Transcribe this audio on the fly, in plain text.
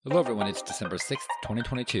Hello everyone, it's December 6th,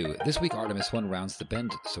 2022. This week Artemis 1 rounds the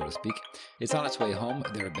bend, so to speak. It's on its way home.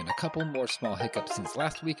 There have been a couple more small hiccups since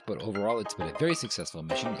last week, but overall it's been a very successful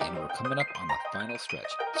mission and we're coming up on the final stretch.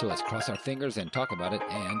 So let's cross our fingers and talk about it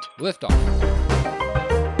and lift off.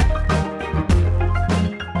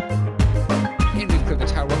 And we've cleared the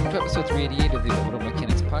tower. Welcome to episode 388 of the Orbital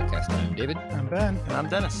Mechanics Podcast. I'm David. I'm Ben. And I'm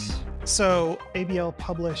Dennis. So ABL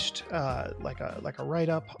published like a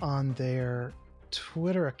write-up on their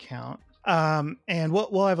Twitter account, and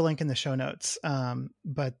we'll have a link in the show notes.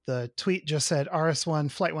 But the tweet just said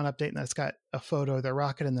RS1 Flight 1 update, and it's got a photo of their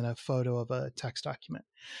rocket and then a photo of a text document.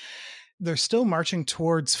 They're still marching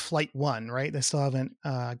towards Flight 1, right? They still haven't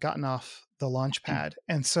gotten off the launch pad,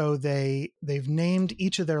 and so they've named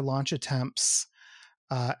each of their launch attempts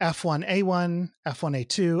F1A1,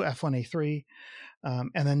 F1A2, F1A3,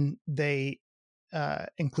 and then they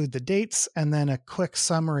include the dates and then a quick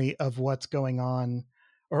summary of what's going on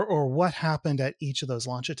or what happened at each of those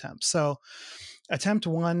launch attempts. So attempt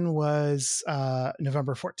 1 was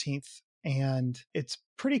November 14th, and it's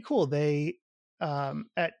pretty cool. They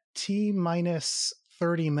at T minus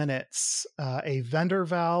 30 minutes, a vendor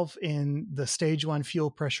valve in the stage 1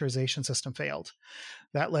 fuel pressurization system failed.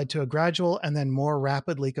 That led to a gradual and then more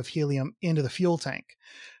rapid leak of helium into the fuel tank.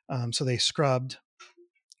 So they scrubbed,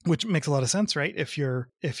 which makes a lot of sense, right? If your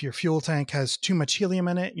fuel tank has too much helium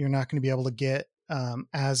in it, you're not going to be able to get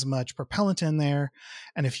as much propellant in there.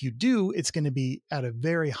 And if you do, it's going to be at a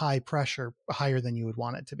very high pressure, higher than you would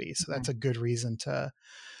want it to be. So that's a good reason to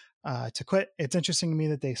quit. It's interesting to me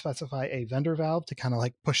that they specify a vendor valve to kind of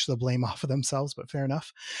like push the blame off of themselves, but fair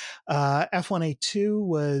enough. F1A2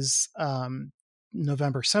 was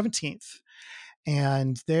November 17th.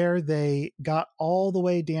 And there they got all the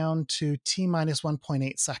way down to T minus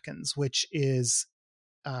 1.8 seconds, which is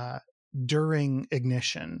during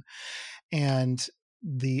ignition. And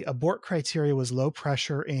the abort criteria was low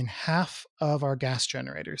pressure in half of our gas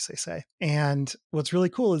generators, they say. And what's really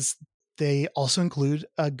cool is they also include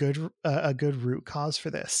a good root cause for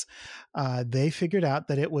this. They figured out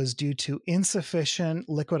that it was due to insufficient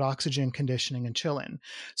liquid oxygen conditioning and chill-in.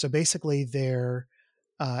 So basically their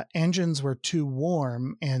engines were too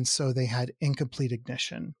warm, and so they had incomplete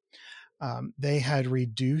ignition. They had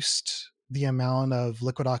reduced the amount of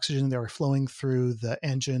liquid oxygen that were flowing through the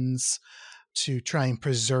engines to try and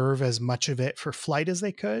preserve as much of it for flight as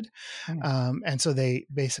they could. And so they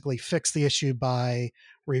basically fixed the issue by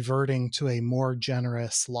reverting to a more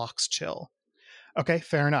generous LOX chill. Okay,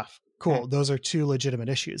 fair enough. Cool. Those are two legitimate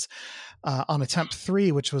issues. On attempt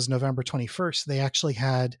 3, which was November 21st, they actually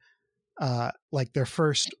had like their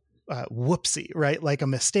first whoopsie, right? Like a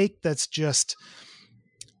mistake that's just,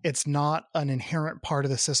 it's not an inherent part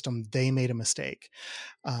of the system. They made a mistake,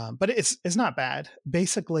 but it's not bad.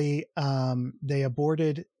 Basically, they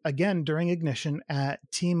aborted again during ignition at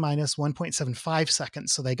T minus 1.75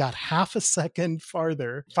 seconds. So they got half a second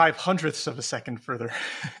farther. 0.05 of a second further.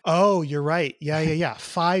 Oh, you're right. Yeah.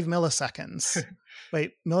 5 milliseconds.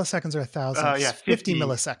 Wait, milliseconds are 1,000. 50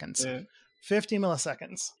 milliseconds. Yeah. 50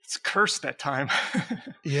 milliseconds. It's cursed that time.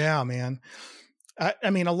 Yeah, man. I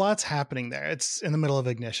mean, a lot's happening there. It's in the middle of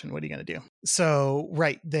ignition. What are you going to do? So,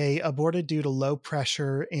 right, they aborted due to low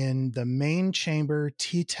pressure in the main chamber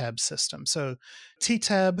TTEB system. So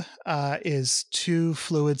TTEB is two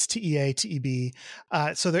fluids, TEA, TEB.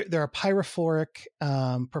 So they're a pyrophoric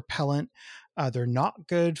propellant. They're not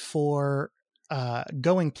good for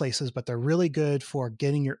going places, but they're really good for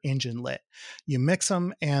getting your engine lit. You mix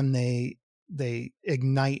them and they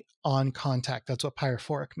ignite on contact. That's what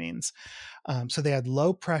pyrophoric means. So they had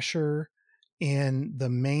low pressure in the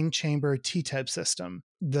main chamber TTEB system.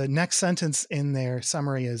 The next sentence in their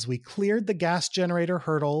summary is, we cleared the gas generator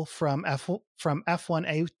hurdle from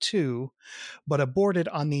F1A2, but aborted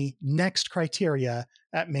on the next criteria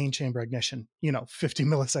at main chamber ignition, 50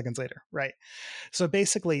 milliseconds later, right? So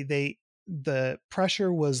basically the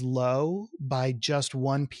pressure was low by just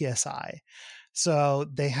 1 PSI. So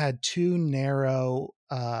they had too narrow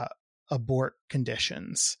abort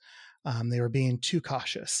conditions. They were being too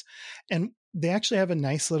cautious. And they actually have a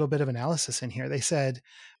nice little bit of analysis in here. They said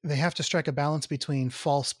they have to strike a balance between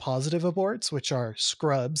false positive aborts, which are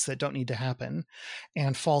scrubs that don't need to happen,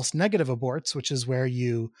 and false negative aborts, which is where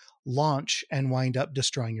you launch and wind up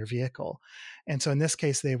destroying your vehicle. And so in this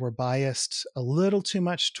case, they were biased a little too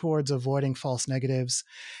much towards avoiding false negatives.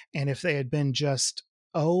 And if they had been just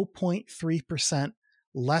 0.3%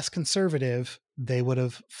 less conservative, they would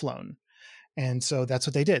have flown. And so that's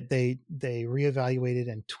what they did. They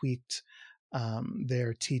reevaluated and tweaked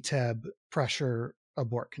their TTEB pressure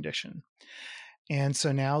abort condition. And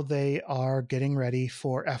so now they are getting ready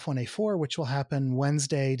for F1A4, which will happen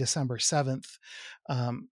Wednesday, December 7th.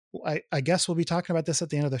 I guess we'll be talking about this at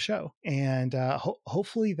the end of the show. And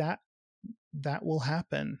hopefully that will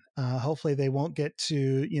happen. Hopefully they won't get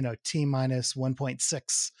to, T minus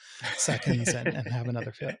 1.6 seconds and have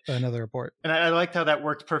another abort. And I liked how that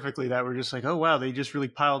worked perfectly. That we're just like, oh, wow, they just really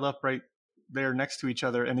piled up right there next to each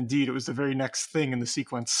other. And indeed, it was the very next thing in the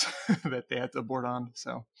sequence that they had to abort on.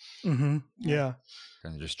 So, yeah.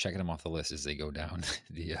 Kind of just checking them off the list as they go down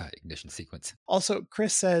the ignition sequence. Also,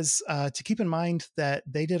 Chris says to keep in mind that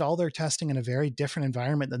they did all their testing in a very different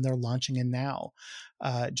environment than they're launching in now,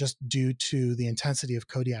 just due to the intensity of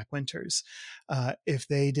Kodiak winters. If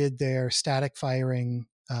they did their static firing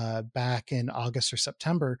back in August or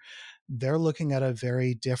September, they're looking at a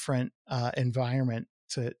very different environment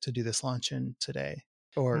to do this launch in today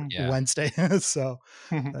or Wednesday. So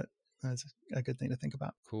that's a good thing to think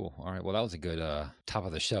about. Cool. All right. Well, that was a good top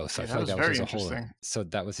of the show. So I feel that like that was was very just a whole. interesting. So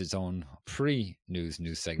that was its own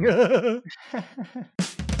pre-news segment.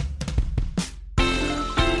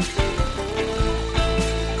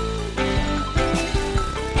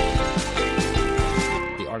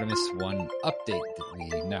 Artemis 1 update that we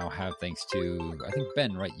now have thanks to, I think,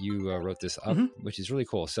 Ben, right? You wrote this up, which is really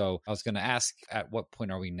cool. So I was going to ask, at what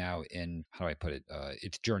point are we now in, how do I put it,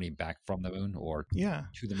 its journey back from the moon or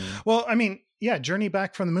to the moon? Well, I mean, journey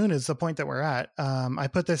back from the moon is the point that we're at. I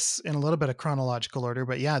put this in a little bit of chronological order,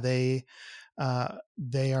 but they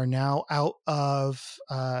are now out of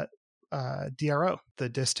DRO, the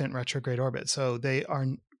distant retrograde orbit. So they are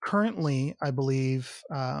currently, I believe,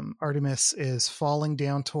 Artemis is falling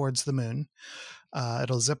down towards the moon.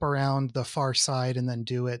 It'll zip around the far side and then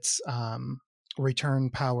do its return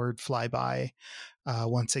powered flyby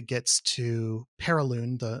once it gets to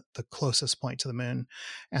Paralune, the closest point to the moon,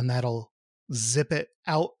 and that'll zip it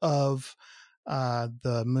out of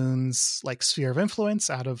the moon's sphere of influence,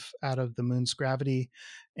 out of the moon's gravity,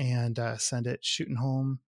 and send it shooting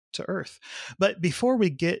home to Earth. But before we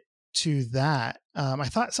get to that, I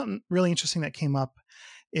thought something really interesting that came up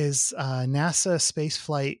is NASA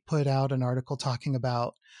Spaceflight put out an article talking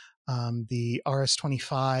about the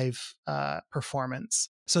RS-25 performance.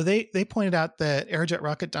 So they pointed out that Aerojet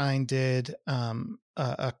Rocketdyne did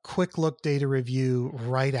a quick look data review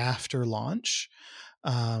right after launch,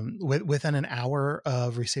 within an hour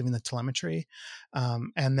of receiving the telemetry,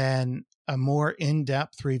 and then a more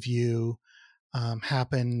in-depth review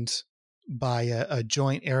happened by a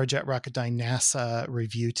joint Aerojet Rocketdyne NASA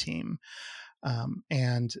review team.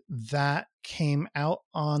 And that came out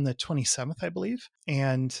on the 27th, I believe.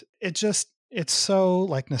 And it's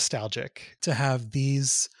so nostalgic to have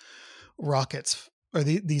these rockets or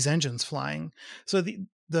these engines flying. So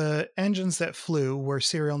the engines that flew were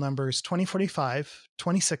serial numbers 2045,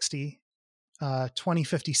 2060,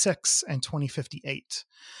 2056, and 2058.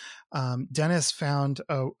 Dennis found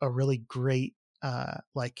a really great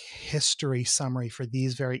history summary for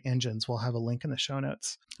these very engines. We'll have a link in the show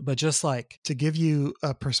notes. But just to give you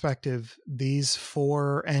a perspective, these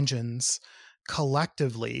four engines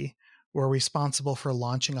collectively were responsible for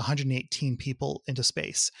launching 118 people into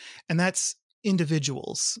space. And that's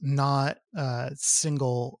individuals, not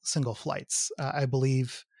single flights. I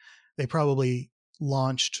believe they probably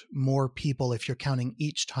launched more people if you're counting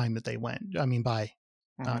each time that they went. I mean, by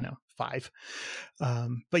I don't know, 5.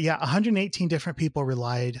 But 118 different people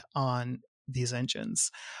relied on these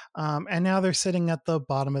engines. And now they're sitting at the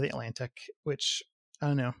bottom of the Atlantic, which, I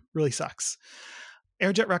don't know, really sucks.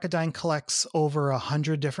 Aerojet Rocketdyne collects over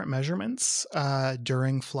 100 different measurements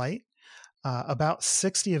during flight. About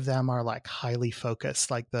 60 of them are highly focused,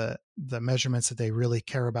 the measurements that they really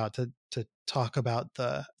care about to talk about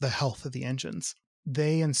the health of the engines.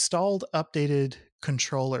 They installed updated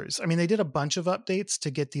controllers. I mean, they did a bunch of updates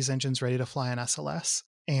to get these engines ready to fly on SLS.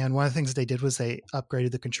 And one of the things they did was they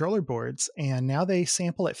upgraded the controller boards, and now they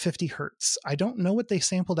sample at 50 hertz. I don't know what they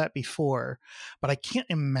sampled at before, but I can't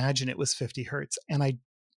imagine it was 50 hertz. And I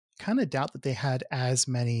kind of doubt that they had as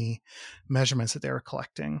many measurements that they were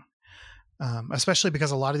collecting, especially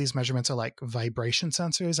because a lot of these measurements are vibration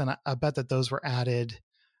sensors. And I bet that those were added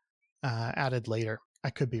later.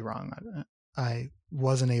 I could be wrong. I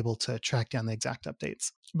wasn't able to track down the exact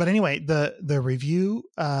updates. But anyway, the review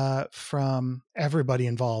from everybody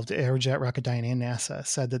involved, Aerojet Rocketdyne and NASA,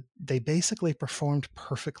 said that they basically performed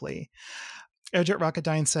perfectly. Aerojet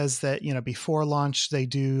Rocketdyne says that, before launch, they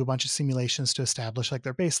do a bunch of simulations to establish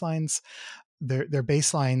their baselines. Their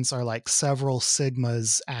baselines are several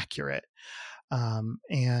sigmas accurate.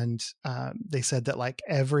 And they said that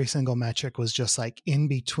every single metric was just in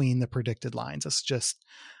between the predicted lines. It's just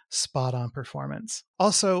spot on performance.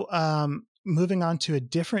 Also, moving on to a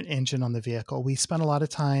different engine on the vehicle, we spent a lot of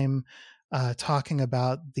time talking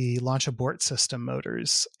about the launch abort system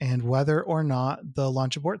motors and whether or not the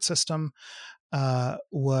launch abort system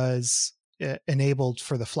was enabled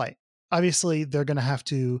for the flight. Obviously, they're going to have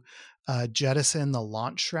to jettison the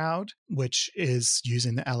launch shroud, which is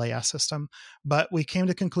using the LAS system. But we came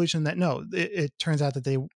to the conclusion that no, it turns out that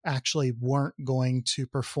they actually weren't going to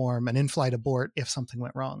perform an in-flight abort if something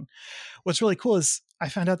went wrong. What's really cool is I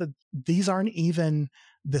found out that these aren't even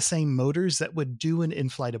the same motors that would do an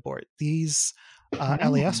in-flight abort. These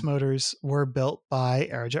LAS motors were built by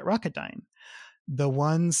Aerojet Rocketdyne. The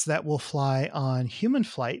ones that will fly on human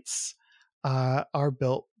flights are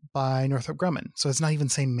built by Northrop Grumman. So it's not even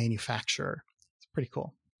the same manufacturer. It's pretty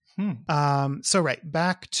cool. So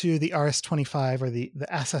back to the RS-25 or the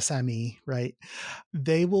SSME, right?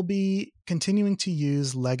 They will be continuing to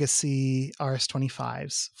use legacy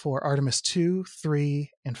RS-25s for Artemis 2,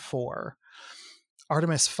 3, and 4.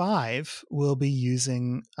 Artemis 5 will be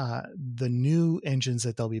using the new engines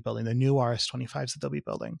that they'll be building, the new RS-25s that they'll be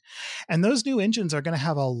building. And those new engines are going to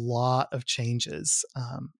have a lot of changes,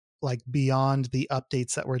 like beyond the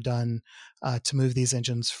updates that were done to move these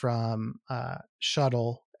engines from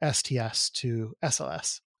shuttle STS to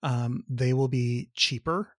SLS. They will be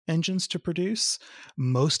cheaper engines to produce.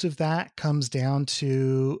 Most of that comes down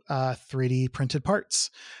to 3D printed parts,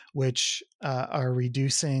 which are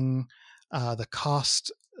reducing the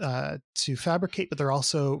cost to fabricate, but they're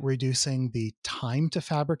also reducing the time to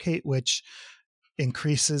fabricate, which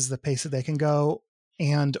increases the pace that they can go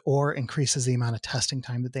and or increases the amount of testing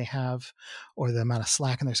time that they have or the amount of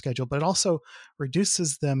slack in their schedule. But it also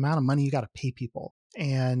reduces the amount of money you got to pay people.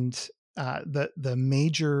 And the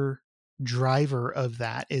major driver of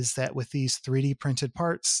that is that with these 3D printed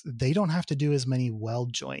parts, they don't have to do as many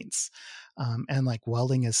weld joints. And like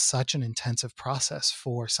welding is such an intensive process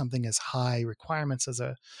for something as high requirements as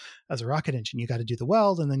a rocket engine. You got to do the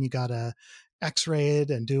weld, and then you got to X-ray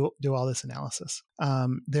it and do all this analysis.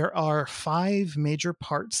 There are 5 major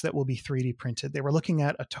parts that will be 3D printed. They were looking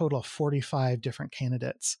at a total of 45 different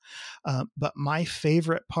candidates. But my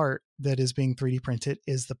favorite part that is being 3D printed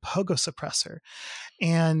is the pogo suppressor.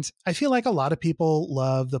 And I feel like a lot of people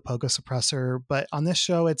love the pogo suppressor, but on this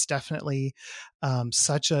show, it's definitely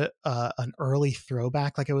such an early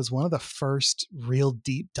throwback. Like it was one of the first real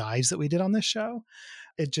deep dives that we did on this show.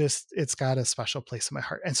 It's got a special place in my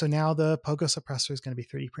heart. And so now the pogo suppressor is going to be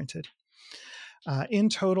 3D printed. In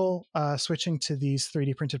total, switching to these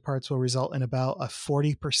 3D printed parts will result in about a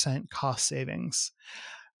 40% cost savings,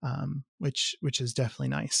 which is definitely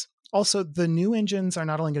nice. Also, the new engines are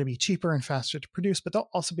not only going to be cheaper and faster to produce, but they'll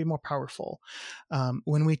also be more powerful.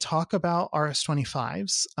 When we talk about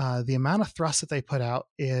RS-25s, the amount of thrust that they put out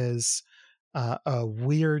is a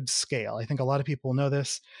weird scale. I think a lot of people know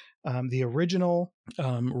this. The original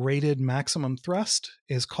rated maximum thrust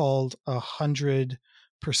is called 100%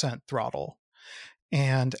 throttle.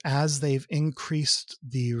 And as they've increased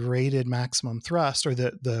the rated maximum thrust or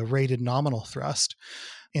the rated nominal thrust,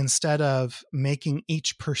 instead of making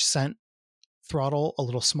each percent throttle a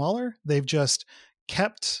little smaller, they've just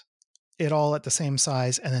kept it all at the same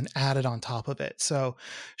size and then added on top of it. So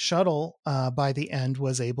Shuttle by the end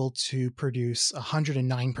was able to produce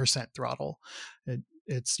 109% throttle.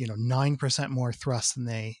 It's 9% more thrust than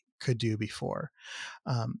they could do before.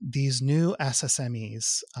 These new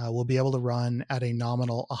SSMEs will be able to run at a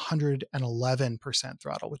nominal 111%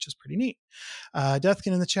 throttle, which is pretty neat.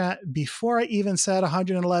 Deathkin in the chat, before I even said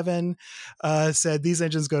 111, said these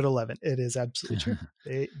engines go to 11. It is absolutely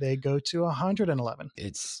true. They go to 111.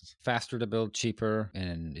 It's faster to build, cheaper,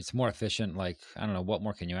 and it's more efficient. Like, I don't know, what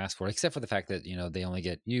more can you ask for? Except for the fact that, they only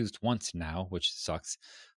get used once now, which sucks.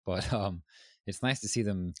 But it's nice to see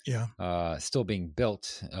them still being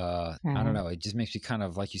built. I don't know. It just makes me kind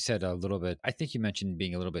of, like you said, a little bit, I think you mentioned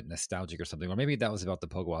being a little bit nostalgic or something, or maybe that was about the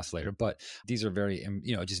Pogo Oscillator, but these are very,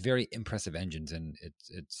 just very impressive engines. And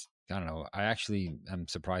it's, I don't know. I actually am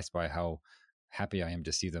surprised by how happy I am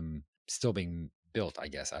to see them still being built, I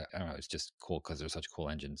guess. I don't know. It's just cool because they're such cool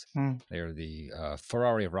engines. They are the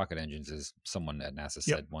Ferrari of rocket engines, as someone at NASA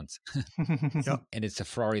said once. And it's a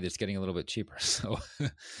Ferrari that's getting a little bit cheaper. So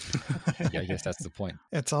I guess that's the point.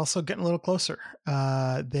 It's also getting a little closer.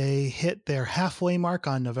 They hit their halfway mark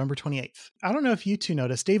on November 28th. I don't know if you two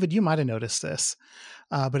noticed. David, you might have noticed this.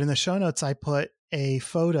 But in the show notes, I put a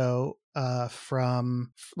photo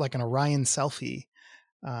from like an Orion selfie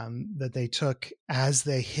that they took as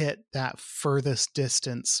they hit that furthest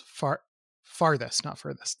distance, farthest, not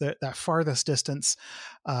furthest, that farthest distance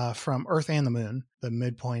from Earth and the Moon, the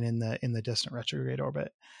midpoint in the distant retrograde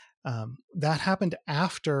orbit. That happened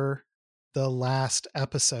after the last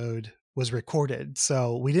episode was recorded.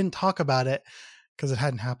 So we didn't talk about it because it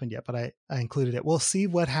hadn't happened yet, but I included it. We'll see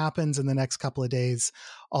what happens in the next couple of days.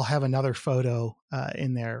 I'll have another photo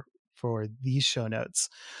in there for these show notes.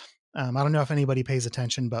 I don't know if anybody pays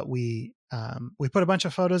attention, but we put a bunch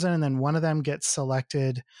of photos in, and then one of them gets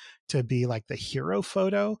selected to be like the hero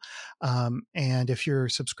photo. And if you're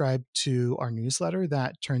subscribed to our newsletter,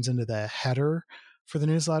 that turns into the header for the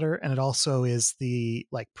newsletter. And it also is the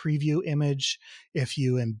like preview image if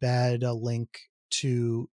you embed a link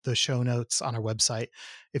to the show notes on our website.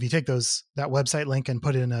 If you take that website link and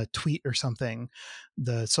put it in a tweet or something,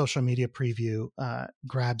 the social media preview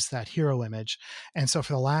grabs that hero image. And so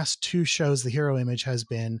for the last 2 shows, the hero image has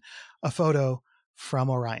been a photo from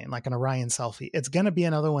Orion, like an Orion selfie. It's going to be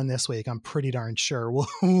another one this week. I'm pretty darn sure.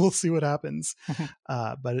 We'll see what happens.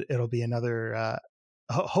 But it'll be another,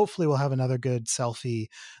 hopefully we'll have another good selfie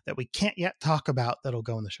that we can't yet talk about that'll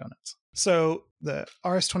go in the show notes. So the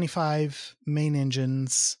RS-25 main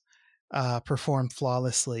engines performed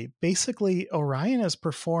flawlessly. Basically, Orion has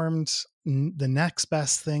performed the next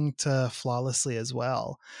best thing to flawlessly as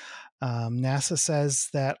well. NASA says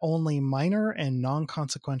that only minor and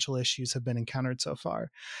non-consequential issues have been encountered so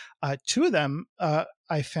far. 2 of them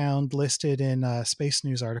I found listed in a Space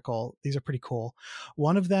News article. These are pretty cool.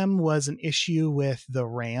 One of them was an issue with the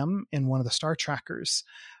RAM in one of the star trackers,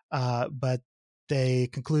 but they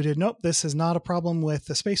concluded, nope, this is not a problem with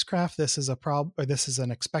the spacecraft. This is this is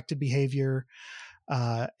an expected behavior.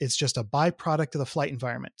 It's just a byproduct of the flight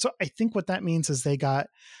environment. So I think what that means is they got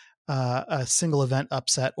a single event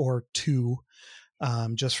upset or 2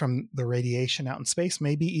 just from the radiation out in space,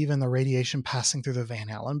 maybe even the radiation passing through the Van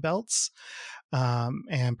Allen belts,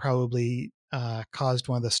 and probably caused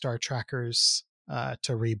one of the star trackers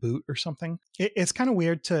to reboot or something. It's kind of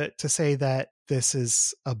weird to say that this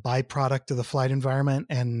is a byproduct of the flight environment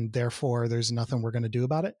and therefore there's nothing we're going to do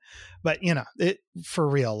about it. But, for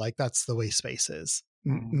real, like that's the way space is.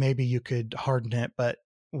 Maybe you could harden it, but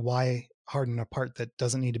why harden a part that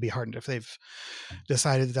doesn't need to be hardened? If they've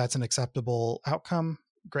decided that that's an acceptable outcome,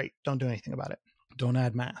 great. Don't do anything about it. Don't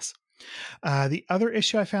add mass. The other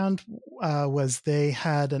issue I found was they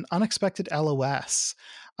had an unexpected LOS.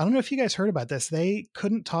 I don't know if you guys heard about this. They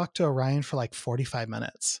couldn't talk to Orion for like 45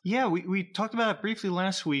 minutes. Yeah, we talked about it briefly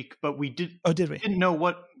last week, but we did. Oh, did we? Didn't know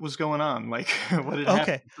what was going on, like what had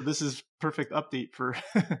happened. So this is perfect update for.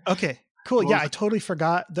 Okay, cool. Yeah, I totally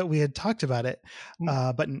forgot that we had talked about it.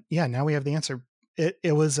 But yeah, now we have the answer.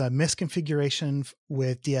 It was a misconfiguration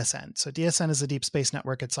with DSN. So DSN is a deep space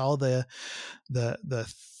network. It's all the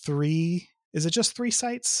 3. Is it just 3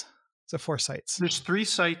 sites? Is it 4 sites? There's 3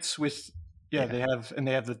 sites with. Yeah, they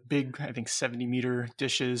have the big, I think 70-meter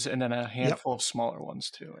dishes, and then a handful of smaller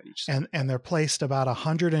ones too at each site. And they're placed about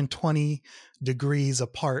 120 degrees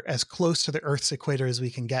apart, as close to the Earth's equator as we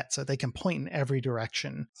can get, so they can point in every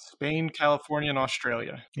direction. Spain, California, and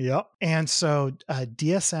Australia. Yep. And so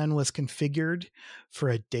DSN was configured for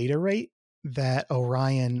a data rate that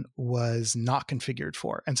Orion was not configured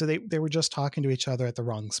for. And so they were just talking to each other at the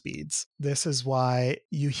wrong speeds. This is why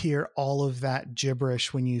you hear all of that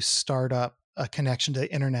gibberish when you start up a connection to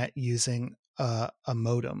the internet using a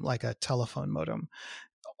modem, like a telephone modem.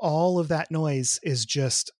 All of that noise is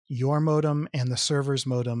just your modem and the server's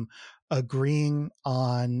modem agreeing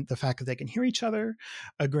on the fact that they can hear each other,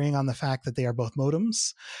 agreeing on the fact that they are both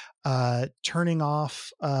modems, turning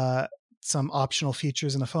off some optional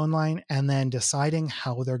features in the phone line, and then deciding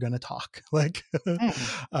how they're going to talk. Like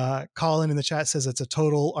Colin in the chat says it's a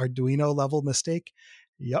total Arduino level mistake.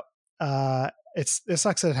 Yep. It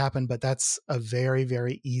sucks that it happened, but that's a very,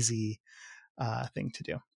 very easy thing to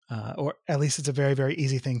do. Or at least it's a very, very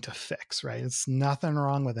easy thing to fix, right? It's nothing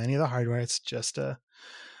wrong with any of the hardware. It's just a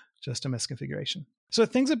misconfiguration. So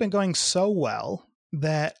things have been going so well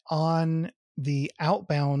that on the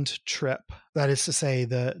outbound trip, that is to say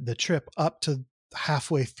the trip up to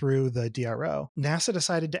halfway through the DRO, NASA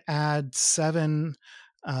decided to add 7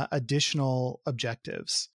 additional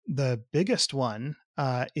objectives. The biggest one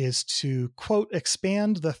is to, quote,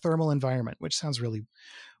 expand the thermal environment, which sounds really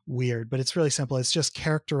weird, but it's really simple. It's just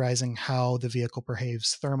characterizing how the vehicle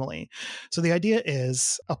behaves thermally. So the idea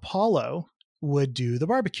is Apollo would do the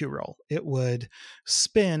barbecue roll. It would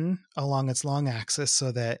spin along its long axis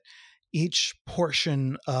so that each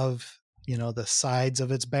portion of, the sides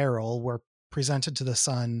of its barrel were presented to the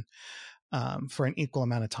sun for an equal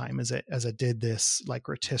amount of time as it did this like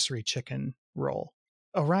rotisserie chicken roll.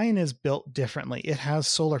 Orion is built differently. It has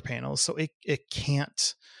solar panels, so it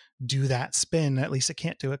can't do that spin. At least it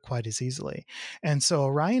can't do it quite as easily. And so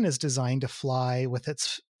Orion is designed to fly with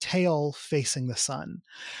its tail facing the sun.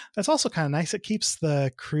 That's also kind of nice. It keeps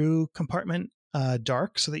the crew compartment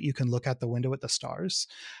dark so that you can look out the window at the stars.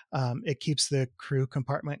 It keeps the crew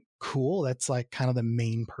compartment cool. That's like kind of the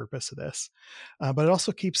main purpose of this. But it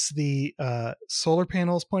also keeps the solar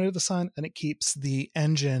panels pointed at the sun, and it keeps the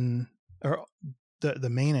engine, or the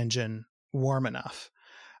main engine, warm enough.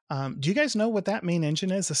 Do you guys know what that main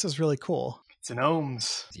engine is? This is really cool. It's an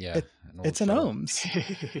ohms. Yeah. It's an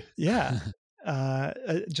ohms. Yeah.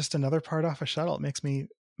 Just another part off a shuttle. It makes me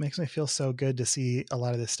feel so good to see a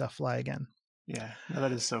lot of this stuff fly again. Yeah, no,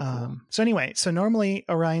 that is so cool. So anyway, normally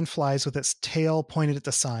Orion flies with its tail pointed at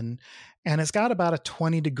the sun, and it's got about a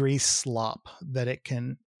 20-degree slop that it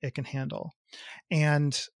can handle.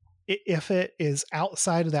 And if it is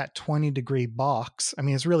outside of that 20-degree box, I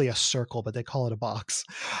mean, it's really a circle, but they call it a box.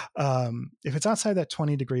 If it's outside that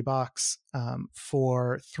 20-degree box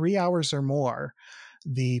for 3 hours or more,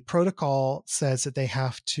 the protocol says that they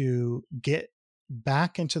have to get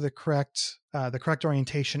back into the correct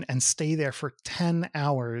orientation and stay there for 10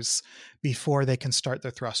 hours before they can start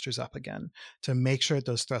their thrusters up again to make sure that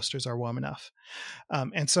those thrusters are warm enough.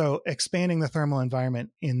 And so expanding the thermal environment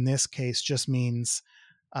in this case just means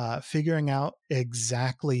figuring out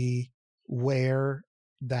exactly where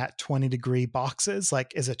that 20-degree box is.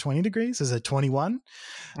 Like, is it 20 degrees? Is it 21?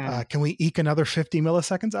 Can we eke another 50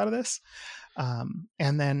 milliseconds out of this?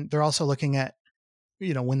 And then they're also looking at,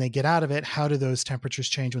 when they get out of it, how do those temperatures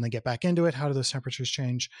change when they get back into it? How do those temperatures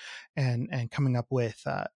change? And coming up with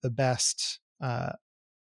the best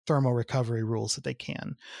thermal recovery rules that they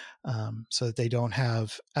can, so that they don't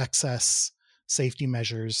have excess safety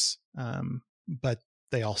measures, but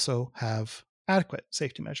they also have adequate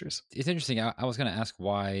safety measures. It's interesting. I was going to ask,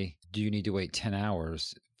 why do you need to wait 10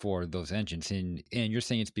 hours for those engines? And you're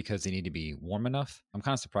saying it's because they need to be warm enough? I'm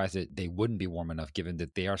kind of surprised that they wouldn't be warm enough, given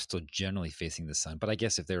that they are still generally facing the sun. But I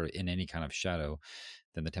guess if they're in any kind of shadow,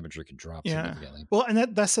 then the temperature could drop significantly. Well,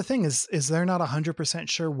 and that's the thing is they're not 100%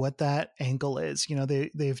 sure what that angle is.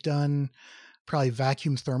 They've done probably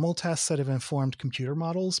vacuum thermal tests that have informed computer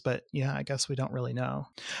models, but yeah, I guess we don't really know.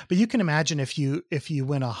 But you can imagine if you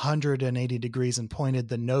went 180 degrees and pointed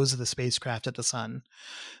the nose of the spacecraft at the sun,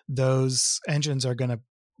 those engines are going to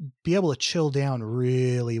be able to chill down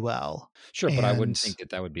really well. Sure, but I wouldn't think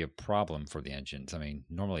that would be a problem for the engines. I mean,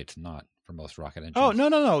 normally it's not for most rocket engines. Oh,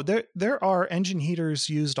 no. There are engine heaters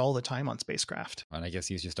used all the time on spacecraft. And I guess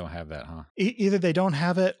these just don't have that, huh? Either they don't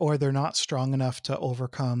have it or they're not strong enough to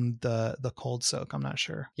overcome the cold soak. I'm not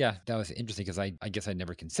sure. Yeah, that was interesting because I guess I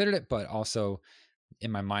never considered it, but also in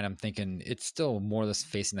my mind, I'm thinking it's still more or less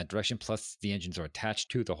facing that direction. Plus the engines are attached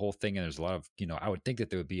to the whole thing. And there's a lot of, I would think that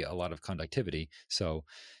there would be a lot of conductivity. So,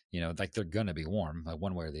 like they're going to be warm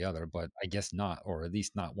one way or the other, but I guess not, or at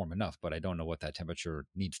least not warm enough, but I don't know what that temperature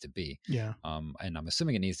needs to be. Yeah. And I'm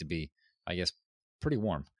assuming it needs to be, I guess, pretty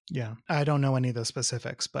warm. Yeah. I don't know any of the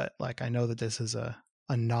specifics, but I know that this is a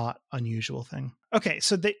not unusual thing. Okay.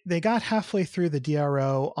 So they got halfway through the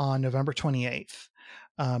DRO on November 28th.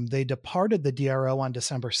 They departed the DRO on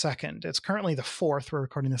December 2nd. It's currently the 4th. We're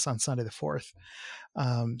recording this on Sunday the 4th.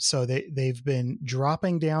 So they've been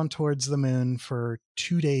dropping down towards the moon for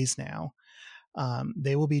 2 days now.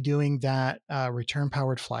 They will be doing that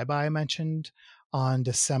return-powered flyby I mentioned on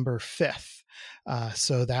December 5th.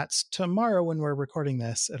 So that's tomorrow when we're recording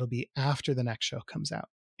this. It'll be after the next show comes out.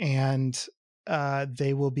 And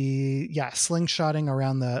they will be, slingshotting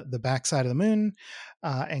around the backside of the moon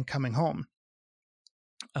and coming home.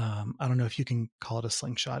 I don't know if you can call it a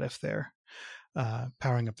slingshot if they're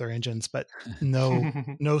powering up their engines, but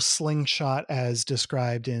no slingshot as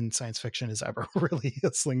described in science fiction is ever really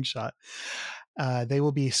a slingshot. They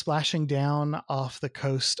will be splashing down off the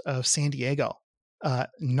coast of San Diego,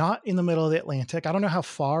 not in the middle of the Atlantic. I don't know how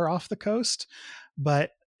far off the coast,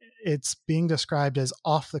 but it's being described as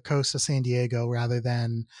off the coast of San Diego rather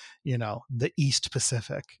than, the East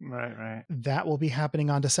Pacific. Right. That will be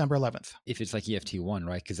happening on December 11th. If it's like EFT-1,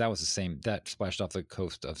 right? Because that was the same, that splashed off the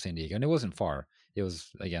coast of San Diego. And it wasn't far. It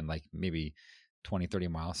was, again, like maybe 20, 30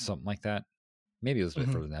 miles, something like that. Maybe it was a bit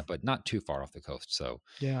further than that, but not too far off the coast. So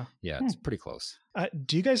yeah, it's pretty close.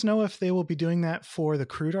 Do you guys know if they will be doing that for the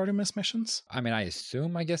crewed Artemis missions? I mean, I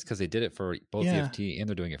assume, because they did it for both EFT and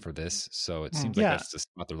they're doing it for this. So it seems like that's just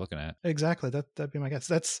what they're looking at. Exactly. That'd be my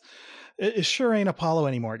guess. It sure ain't Apollo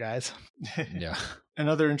anymore, guys. Yeah.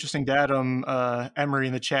 Another interesting datum, Emery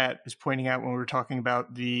in the chat is pointing out when we were talking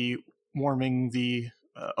about the warming the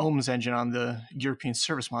OHMS engine on the European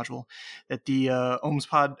service module, that the OHMS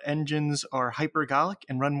pod engines are hypergolic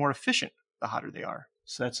and run more efficient the hotter they are.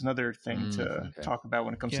 So that's another thing to talk about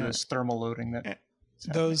when it comes to this thermal loading.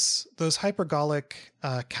 Those hypergolic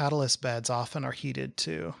catalyst beds often are heated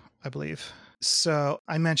too, I believe. So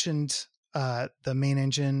I mentioned the main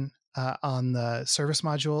engine on the service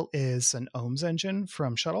module is an OMS engine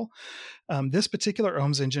from Shuttle. This particular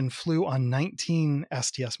OMS engine flew on 19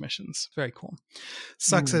 STS missions. Very cool.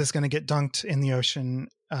 Sucks that it's going to get dunked in the ocean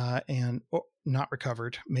and not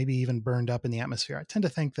recovered, maybe even burned up in the atmosphere. I tend to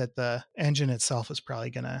think that the engine itself is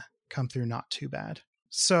probably going to come through not too bad.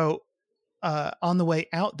 So on the way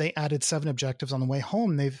out, they added 7 objectives. On the way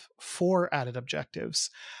home, they've 4 added objectives.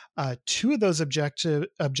 2 of those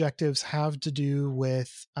objectives have to do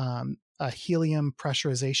with a helium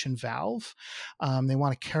pressurization valve. They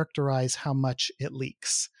want to characterize how much it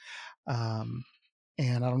leaks.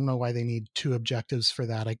 And I don't know why they need 2 objectives for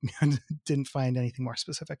that. I didn't find anything more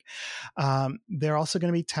specific. They're also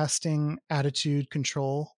going to be testing attitude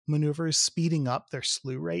control maneuvers, speeding up their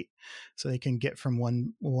slew rate so they can get from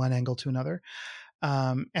one angle to another.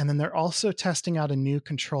 And then they're also testing out a new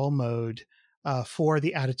control mode for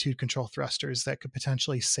the attitude control thrusters that could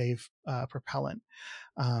potentially save propellant.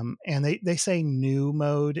 And they say new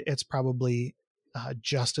mode. It's probably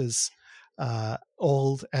just as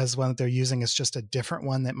old as one that they're using. It's just a different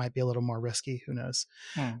one that might be a little more risky. Who knows?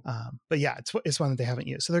 But yeah, it's one that they haven't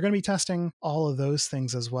used. So they're going to be testing all of those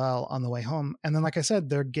things as well on the way home. And then, like I said,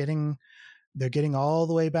 they're getting all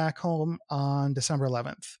the way back home on December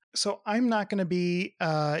 11th. So I'm not going to be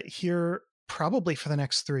here probably for the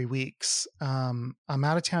next 3 weeks. I'm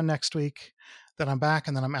out of town next week, then I'm back,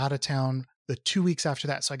 and then I'm out of town the 2 weeks after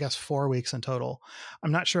that. So I guess 4 weeks in total.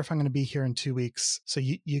 I'm not sure if I'm going to be here in 2 weeks. So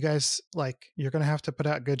you guys, you're going to have to put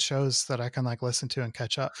out good shows that I can listen to and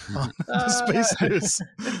catch up on the space news.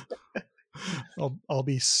 I'll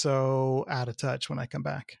be so out of touch when I come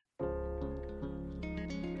back.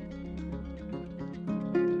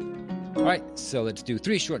 All right, so let's do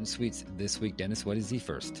 3 short and sweets this week. Dennis, what is the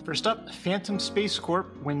first? First up, Phantom Space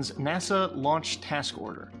Corp wins NASA Launch Task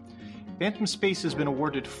Order. Phantom Space has been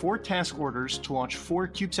awarded 4 task orders to launch 4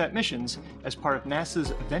 CubeSat missions as part of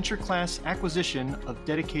NASA's Venture Class Acquisition of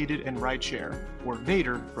Dedicated and Rideshare, or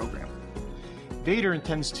VADR, program. VADR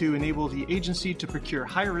intends to enable the agency to procure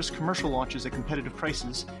higher-risk commercial launches at competitive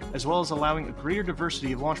prices, as well as allowing a greater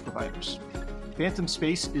diversity of launch providers. Phantom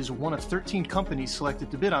Space is one of 13 companies selected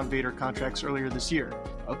to bid on VADR contracts earlier this year,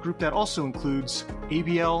 a group that also includes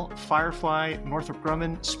ABL, Firefly, Northrop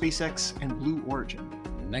Grumman, SpaceX, and Blue Origin.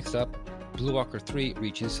 Next up, Blue Walker 3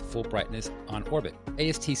 reaches full brightness on orbit.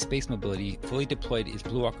 AST Space Mobility fully deployed its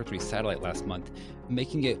Blue Walker 3 satellite last month,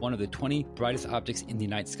 making it one of the 20 brightest objects in the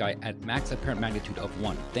night sky at max apparent magnitude of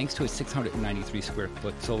 1, thanks to a 693 square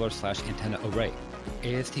foot solar/antenna array.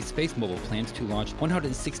 AST Space Mobile plans to launch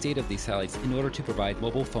 168 of these satellites in order to provide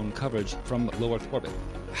mobile phone coverage from low Earth orbit.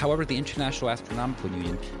 However, the International Astronomical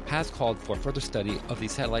Union has called for further study of the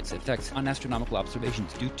satellite's effects on astronomical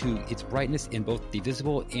observations due to its brightness in both the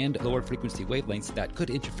visible and lower frequency wavelengths that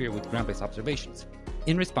could interfere with ground-based observations.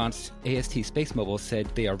 In response, AST Space Mobile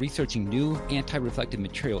said they are researching new anti-reflective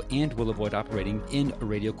material and will avoid operating in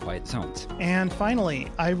radio quiet zones. And finally,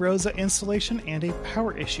 iROSA installation and a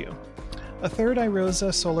power issue. A third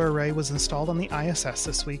iROSA solar array was installed on the ISS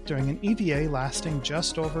this week during an EVA lasting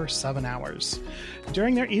just over 7 hours.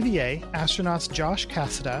 During their EVA, astronauts Josh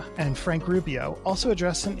Cassada and Frank Rubio also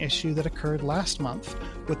addressed an issue that occurred last month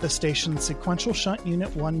with the station's Sequential Shunt Unit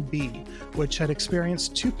 1B, which had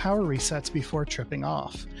experienced 2 power resets before tripping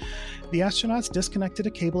off. The astronauts disconnected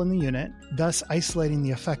a cable in the unit, thus isolating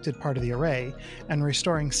the affected part of the array and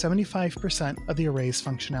restoring 75% of the array's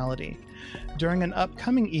functionality. During an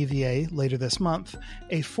upcoming EVA later this month,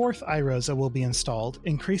 a 4th iROSA will be installed,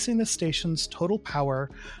 increasing the station's total power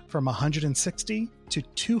from 160 to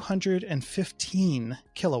 215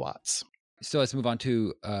 kilowatts. So let's move on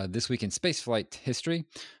to this week in spaceflight history.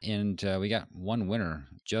 And we got one winner,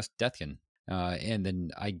 just Deathkin. And then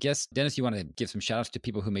I guess, Dennis, you want to give some shout outs to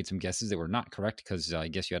people who made some guesses that were not correct, because I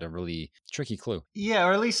guess you had a really tricky clue. Yeah,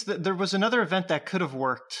 or at least there was another event that could have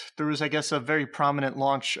worked. There was, I guess, a very prominent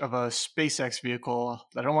launch of a SpaceX vehicle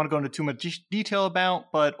that I don't want to go into too much detail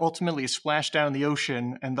about, but ultimately it splashed down in the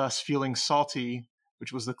ocean and thus feeling salty,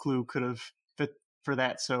 which was the clue, could have fit for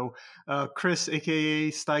that. So Chris,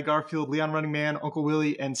 a.k.a. Sty Garfield, Leon Running Man, Uncle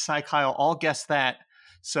Willie, and Cy Kyle all guessed that.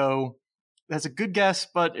 So that's a good guess,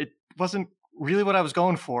 but it wasn't really what I was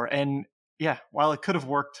going for. And yeah, while it could have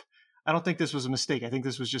worked, I don't think this was a mistake. I think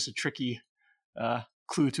this was just a tricky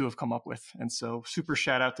clue to have come up with. And so super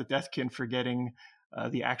shout out to Deathkin for getting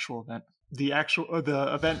the actual event. The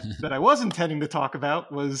event that I was intending to talk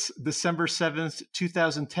about was December 7th,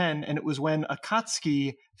 2010, and it was when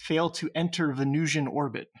Akatsuki failed to enter Venusian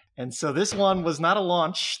orbit. And so this one was not a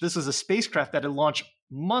launch. This was a spacecraft that had launched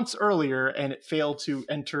months earlier, and it failed to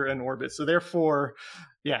enter an orbit. So therefore,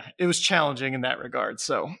 yeah, it was challenging in that regard.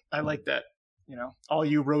 So I like that, all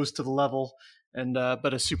you rose to the level. And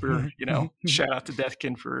but a super, shout out to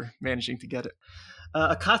Deathkin for managing to get it.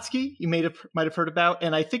 Akatsuki, you might have heard about,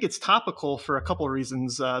 and I think it's topical for a couple of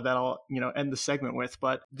reasons that I'll end the segment with.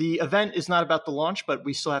 But the event is not about the launch, but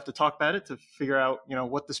we still have to talk about it to figure out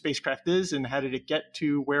what the spacecraft is and how did it get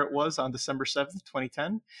to where it was on December 7th,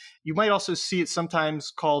 2010. You might also see it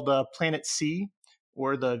sometimes called Planet C,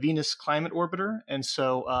 or the Venus Climate Orbiter. And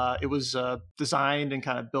so it was designed and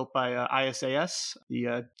kind of built by ISAS,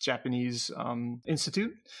 the Japanese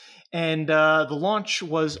institute. And the launch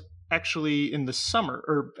was actually in the summer,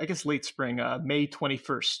 or I guess late spring, May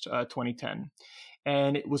 21st, 2010.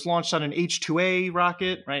 And it was launched on an H-2A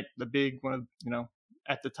rocket, right? The big one of,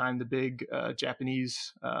 at the time, the big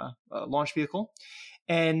Japanese launch vehicle.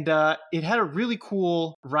 And it had a really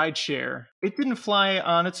cool ride share. It didn't fly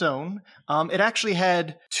on its own. It actually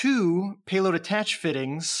had 2 payload attach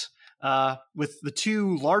fittings with the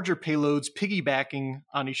 2 larger payloads piggybacking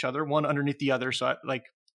on each other, one underneath the other. So like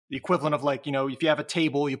the equivalent of if you have a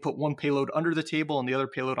table, you put one payload under the table and the other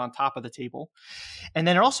payload on top of the table. And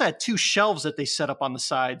then it also had 2 shelves that they set up on the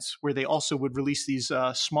sides where they also would release these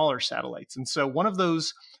smaller satellites. And so one of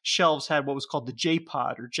those shelves had what was called the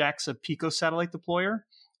JPOD, or JAXA Pico Satellite Deployer.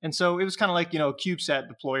 And so it was kind of like, a CubeSat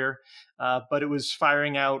deployer, but it was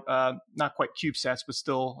firing out not quite CubeSats, but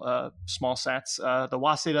still small sats. The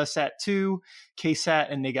Waseda Sat-2,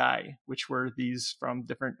 KSat, and Nagai, which were these from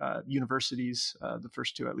different universities, the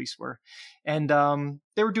first 2 at least were. And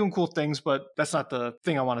they were doing cool things, but that's not the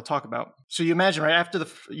thing I want to talk about. So you imagine, right after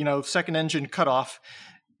the second engine cut off,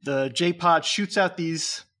 the JPOD shoots out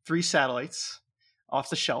these 3 satellites off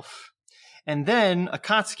the shelf. And then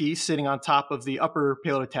Akatsuki, sitting on top of the upper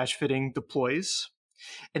payload attach fitting, deploys.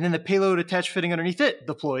 And then the payload attach fitting underneath it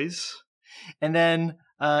deploys. And then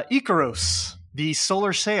Icaros, the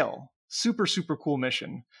solar sail, super, super cool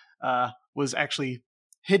mission, was actually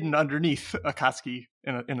hidden underneath Akatsuki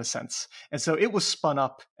in a sense. And so it was spun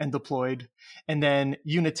up and deployed. And then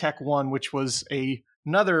Unitech 1, which was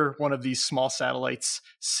another one of these small satellites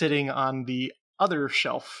sitting on the other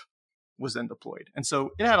shelf, was then deployed. And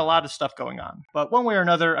so it had a lot of stuff going on. But one way or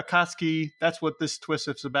another, Akatsuki, that's what this twist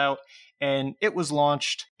is about. And it was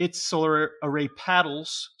launched. Its solar array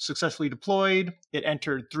paddles successfully deployed. It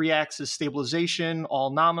entered 3-axis stabilization,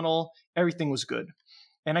 all nominal. Everything was good.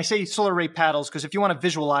 And I say solar array paddles because if you want to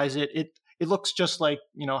visualize it, it looks just like,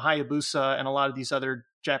 Hayabusa and a lot of these other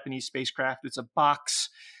Japanese spacecraft. It's a box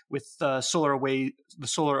with the solar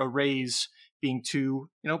arrays being 2,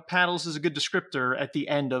 paddles is a good descriptor at the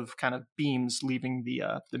end of kind of beams leaving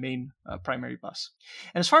the main primary bus.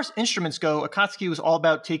 And as far as instruments go, Akatsuki was all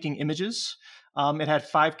about taking images. It had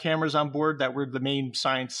 5 cameras on board that were the main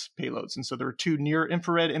science payloads. And so there were 2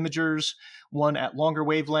 near-infrared imagers, one at longer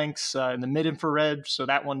wavelengths in the mid-infrared. So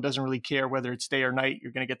that one doesn't really care whether it's day or night.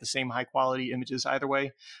 You're going to get the same high-quality images either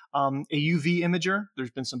way. A UV imager.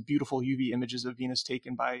 There's been some beautiful UV images of Venus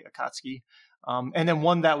taken by Akatsuki. And then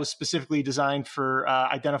one that was specifically designed for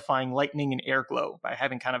identifying lightning and air glow by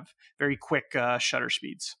having kind of very quick shutter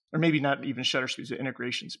speeds, or maybe not even shutter speeds, but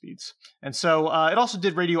integration speeds. And so it also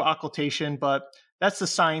did radio occultation, but that's the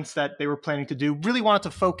science that they were planning to do. Really wanted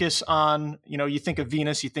to focus on, you think of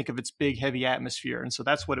Venus, you think of its big, heavy atmosphere. And so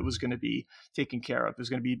that's what it was going to be taking care of. It was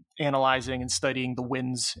going to be analyzing and studying the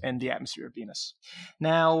winds and the atmosphere of Venus.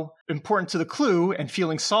 Now, important to the clue and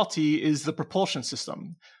feeling salty is the propulsion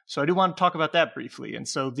system. So I do want to talk about that briefly. And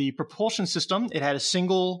so the propulsion system, it had a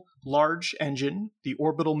single large engine, the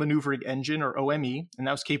orbital maneuvering engine, or OME, and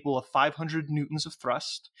that was capable of 500 newtons of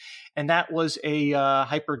thrust. And that was a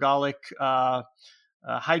hypergolic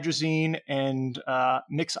hydrazine and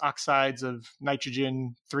mixed oxides of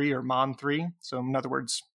nitrogen 3 or MON3. So in other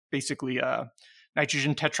words, basically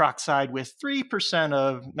nitrogen tetroxide with 3%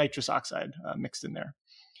 of nitrous oxide mixed in there.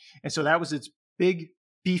 And so that was its big,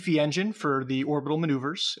 beefy engine for the orbital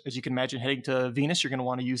maneuvers. As you can imagine, heading to Venus, you're going to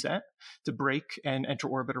want to use that to brake and enter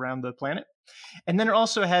orbit around the planet. And then it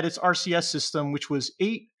also had its RCS system, which was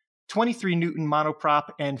 8 23 Newton monoprop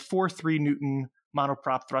and 4 3 Newton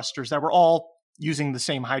monoprop thrusters that were all using the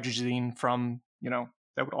same hydrazine from,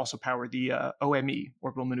 that would also power the OME,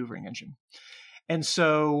 orbital maneuvering engine. And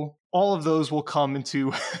so all of those will come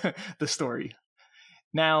into the story.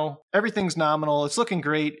 Now, everything's nominal. It's looking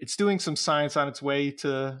great. It's doing some science on its way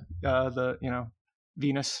to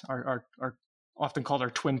Venus, our often called our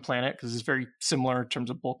twin planet, because it's very similar in terms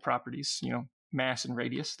of bulk properties, mass and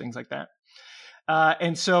radius, things like that.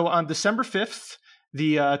 And so on December 5th,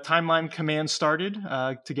 The timeline command started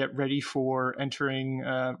to get ready for entering,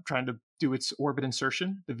 trying to do its orbit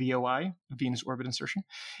insertion, the VOI, Venus orbit insertion.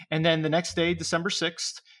 And then the next day, December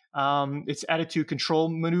 6th, its attitude control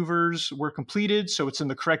maneuvers were completed, so it's in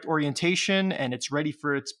the correct orientation and it's ready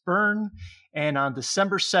for its burn. And on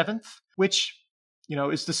December 7th, which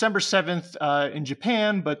it's December 7th in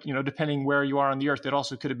Japan, but depending where you are on the Earth, it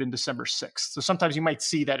also could have been December 6th. So sometimes you might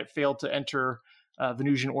see that it failed to enter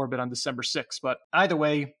Venusian orbit on December 6th. But either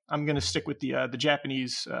way, I'm going to stick with the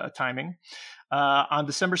Japanese timing. On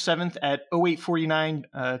December 7th at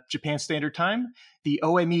 08:49 Japan Standard Time, the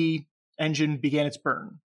OME engine began its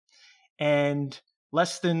burn. And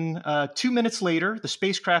less than 2 minutes later, the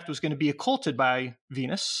spacecraft was going to be occulted by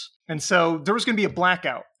Venus. And so there was going to be a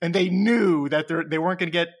blackout. And they knew that they weren't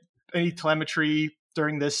going to get any telemetry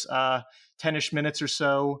during this 10-ish minutes or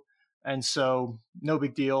so. And so no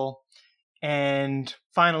big deal. And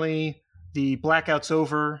finally, the blackout's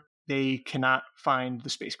over. They cannot find the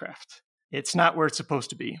spacecraft. It's not where it's supposed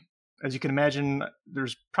to be. As you can imagine,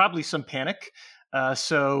 there's probably some panic.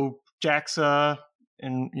 So JAXA,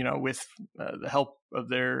 and with the help of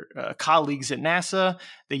their colleagues at NASA,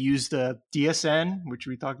 they used the DSN, which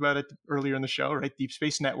we talked about earlier in the show, right? Deep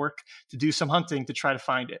Space Network, to do some hunting to try to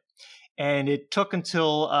find it. And it took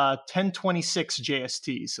until 10:26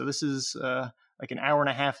 JST. So this is like an hour and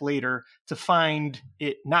a half later to find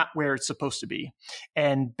it not where it's supposed to be.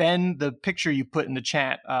 And Ben, the picture you put in the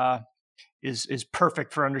chat is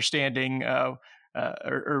perfect for understanding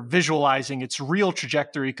or visualizing its real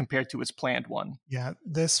trajectory compared to its planned one. Yeah,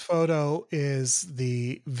 this photo is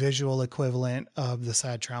the visual equivalent of the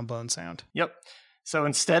sad trombone sound. Yep. So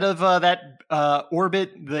instead of that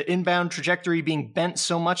orbit, the inbound trajectory being bent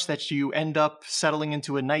so much that you end up settling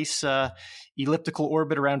into a nice elliptical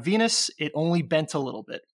orbit around Venus, it only bent a little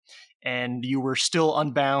bit. And you were still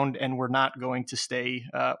unbound and were not going to stay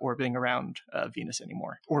orbiting around Venus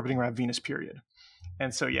anymore, orbiting around Venus, period.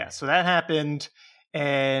 And so, so that happened.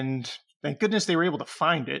 And thank goodness they were able to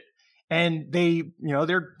find it. And they,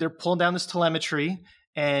 they're pulling down this telemetry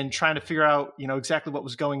and trying to figure out, exactly what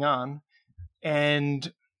was going on.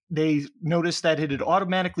 And they noticed that it had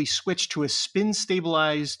automatically switched to a spin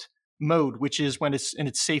stabilized mode, which is when it's in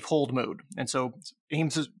its safe hold mode. And so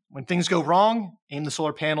when things go wrong, aim the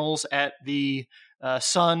solar panels at the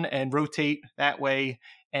sun and rotate that way,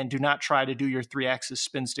 and do not try to do your 3-axis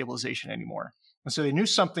spin stabilization anymore. And so they knew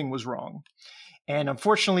something was wrong. And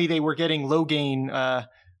unfortunately, they were getting low gain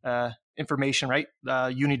information, right?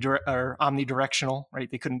 Or omnidirectional, right?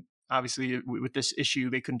 They couldn't, obviously, with this issue,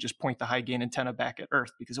 they couldn't just point the high gain antenna back at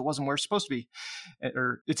Earth because it wasn't where it's supposed to be,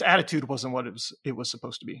 or its attitude wasn't what it was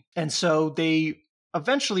supposed to be. And so they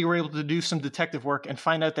eventually were able to do some detective work and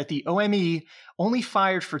find out that the OME only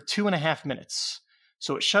fired for 2.5 minutes.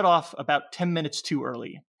 So it shut off about 10 minutes too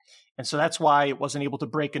early. And so that's why it wasn't able to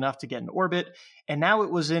break enough to get in orbit. And now it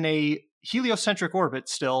was in a heliocentric orbit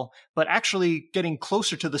still, but actually getting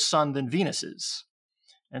closer to the sun than Venus is.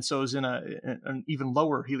 And so it was in an even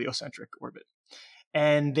lower heliocentric orbit.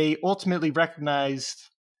 And they ultimately recognized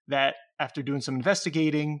that after doing some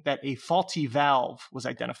investigating, that a faulty valve was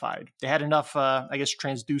identified. They had enough,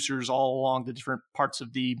 transducers all along the different parts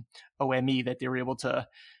of the OME that they were able to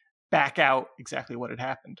back out exactly what had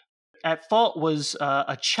happened. At fault was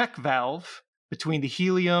a check valve between the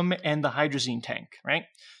helium and the hydrazine tank, right?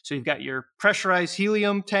 So you've got your pressurized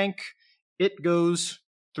helium tank. It goes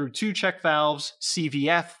through 2 check valves,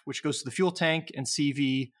 CVF, which goes to the fuel tank, and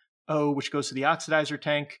CVO, which goes to the oxidizer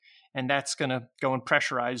tank. And that's going to go and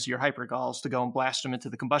pressurize your hypergalls to go and blast them into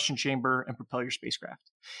the combustion chamber and propel your spacecraft.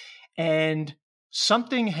 And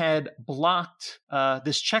something had blocked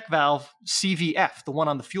this check valve, CVF, the one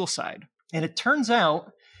on the fuel side. And it turns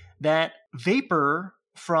out that vapor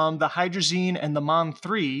from the hydrazine and the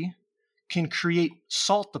MON3 can create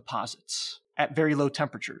salt deposits at very low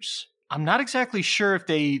temperatures. I'm not exactly sure if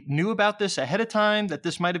they knew about this ahead of time, that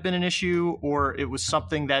this might have been an issue, or it was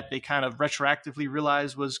something that they kind of retroactively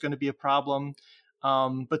realized was going to be a problem.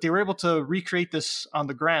 But they were able to recreate this on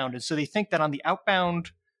the ground. And so they think that on the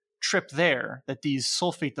outbound trip there, that these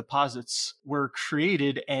sulfate deposits were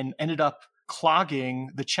created and ended up clogging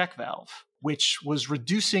the check valve, which was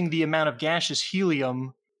reducing the amount of gaseous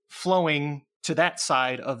helium flowing to that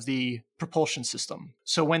side of the propulsion system.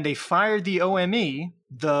 So when they fired the OME,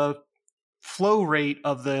 the flow rate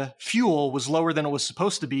of the fuel was lower than it was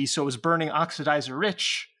supposed to be, so it was burning oxidizer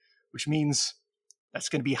rich, which means that's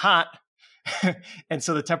going to be hot. And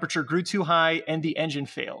so the temperature grew too high and the engine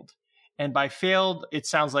failed. And by failed, it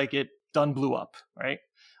sounds like it done blew up, right?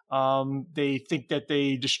 They think that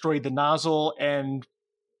they destroyed the nozzle and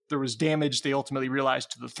there was damage, they ultimately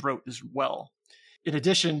realized, to the throat as well. in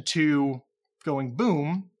addition to going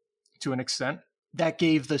boom to an extent, that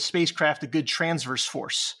gave the spacecraft a good transverse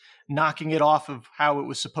force, knocking it off of how it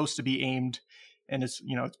was supposed to be aimed and its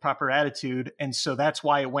proper attitude. And so that's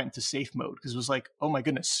why it went into safe mode, because it was like, oh my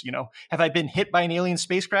goodness, have I been hit by an alien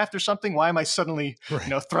spacecraft or something? Why am I suddenly,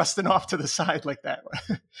 thrusting off to the side like that?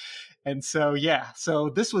 And so, so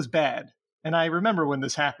this was bad. And I remember when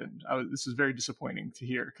this happened, this was very disappointing to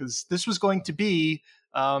hear, because this was going to be,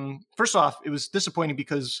 first off, it was disappointing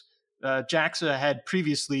because JAXA had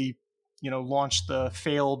previously, launched the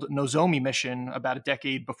failed Nozomi mission about a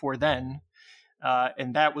decade before then.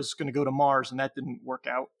 And that was going to go to Mars, and that didn't work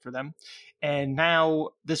out for them. And now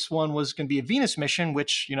this one was going to be a Venus mission,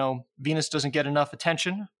 which, Venus doesn't get enough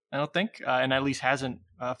attention, I don't think, and at least hasn't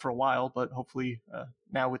for a while. But hopefully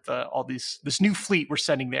now with all this new fleet we're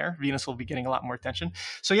sending there, Venus will be getting a lot more attention.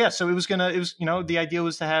 So the idea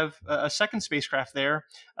was to have a second spacecraft there.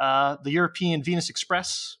 The European Venus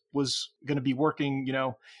Express was going to be working,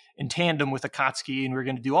 in tandem with Akatsuki, and we were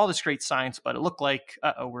going to do all this great science, but it looked like,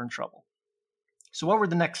 we're in trouble. So what were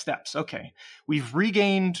the next steps? Okay, we've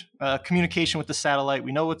regained communication with the satellite.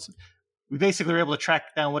 We basically were able to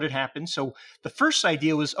track down what had happened. So the first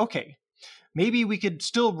idea was, okay, maybe we could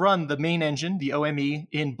still run the main engine, the OME,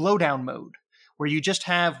 in blowdown mode, where you just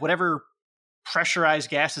have whatever pressurized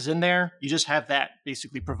gas is in there, you just have that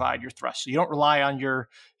basically provide your thrust. So you don't rely on your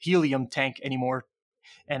helium tank anymore.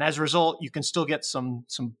 And as a result, you can still get some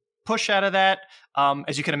push out of that.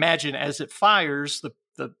 As you can imagine, as it fires, the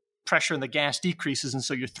pressure in the gas decreases, and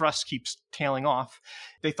so your thrust keeps tailing off.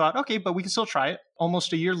 They thought, okay, but we can still try it.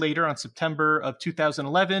 Almost a year later, on September of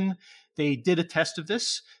 2011, they did a test of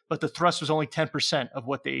this, but the thrust was only 10% of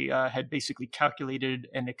what they had basically calculated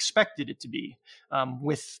and expected it to be,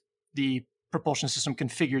 with the propulsion system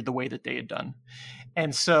configured the way that they had done.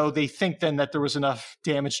 And so they think then that there was enough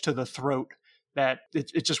damage to the throat that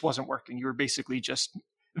it just wasn't working. You were basically just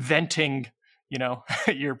venting,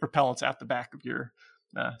 your propellants out the back of your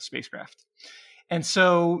spacecraft. And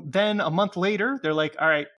so then a month later, they're like, all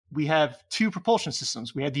right, we have two propulsion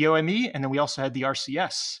systems. We had the OME, and then we also had the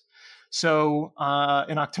RCS. So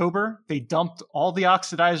in October, they dumped all the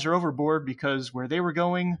oxidizer overboard, because where they were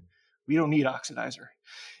going, we don't need oxidizer.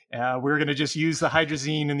 We're going to just use the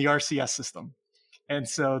hydrazine in the RCS system. And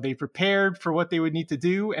so they prepared for what they would need to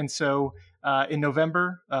do. And so in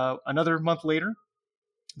November, another month later,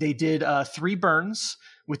 they did 3 burns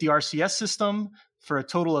with the RCS system for a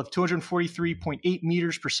total of 243.8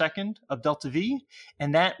 meters per second of delta V.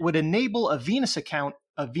 And that would enable a Venus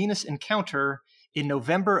encounter in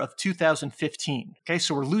November of 2015. Okay,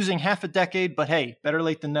 so we're losing half a decade, but hey, better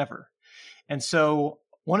late than never. And so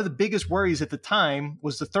one of the biggest worries at the time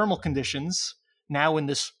was the thermal conditions now in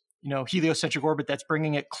this heliocentric orbit that's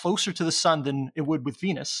bringing it closer to the sun than it would with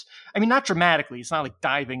Venus. I mean, not dramatically. It's not like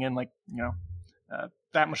diving in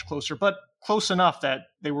that much closer, but close enough that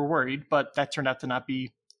they were worried, but that turned out to not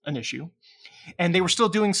be an issue. And they were still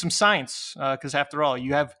doing some science, because after all,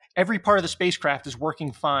 you have every part of the spacecraft is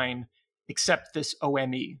working fine except this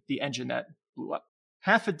OME, the engine that blew up.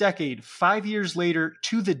 Half a decade, 5 years later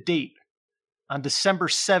to the date, on December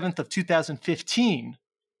 7th of 2015,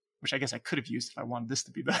 which I guess I could have used if I wanted this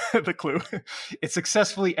to be the clue, it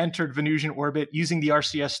successfully entered Venusian orbit using the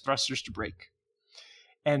RCS thrusters to brake.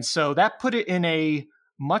 And so that put it in a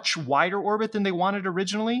much wider orbit than they wanted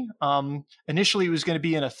originally. Initially, it was going to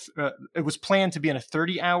be it was planned to be in a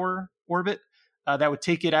 30-hour orbit that would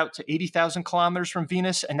take it out to 80,000 kilometers from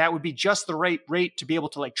Venus, and that would be just the right rate to be able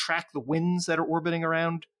to track the winds that are orbiting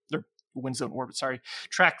around. Winds don't orbit,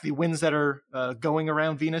 track the winds that are going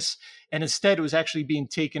around Venus. And instead, it was actually being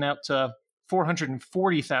taken out to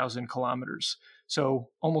 440,000 kilometers, so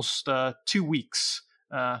almost 2 weeks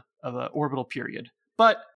of an orbital period.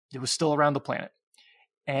 But it was still around the planet.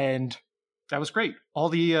 And that was great. All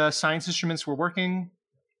the science instruments were working.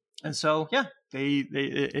 And so,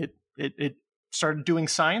 it started doing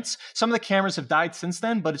science. Some of the cameras have died since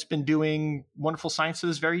then, but it's been doing wonderful science to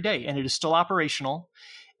this very day. And it is still operational.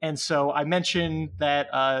 And so I mentioned that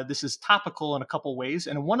this is topical in a couple ways.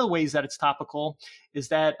 And one of the ways that it's topical is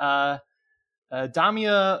that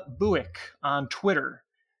Damia Buick on Twitter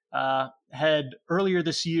had earlier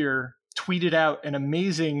this year tweeted out an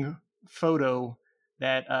amazing photo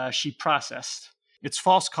that she processed. It's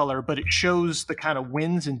false color, but it shows the kind of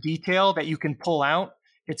winds and detail that you can pull out.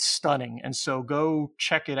 It's stunning. And so go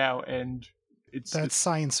check it out. And it's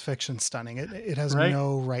science fiction stunning. It has right?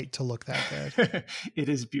 No right to look that good. It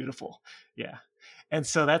is beautiful. Yeah. And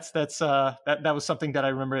so that was something that I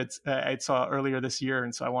remember I saw earlier this year.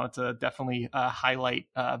 And so I wanted to definitely highlight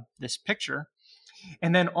this picture.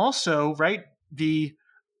 And then also, right, the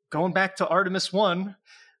going back to Artemis 1,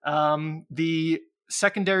 the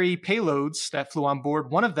secondary payloads that flew on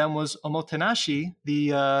board, one of them was Omotenashi,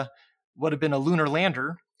 the would have been a lunar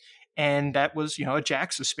lander, and that was, a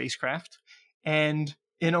JAXA spacecraft. And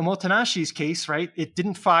in Omotenashi's case, right, it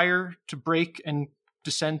didn't fire to break and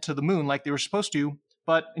descend to the moon like they were supposed to.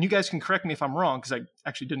 But, and you guys can correct me if I'm wrong, because I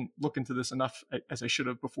actually didn't look into this enough as I should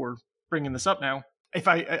have before bringing this up now. If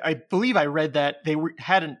I believe I read that they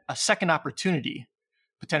had a second opportunity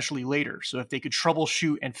potentially later. So if they could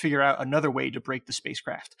troubleshoot and figure out another way to break the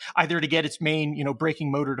spacecraft, either to get its main,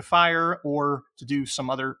 braking motor to fire or to do some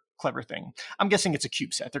other clever thing. I'm guessing it's a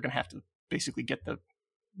CubeSat. They're going to have to basically get the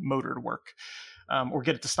motor to work, or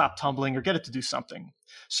get it to stop tumbling, or get it to do something.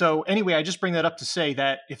 So anyway, I just bring that up to say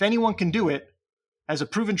that if anyone can do it, has a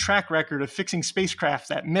proven track record of fixing spacecraft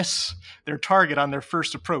that miss their target on their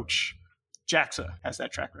first approach, JAXA has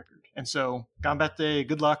that track record. And so, Gambate,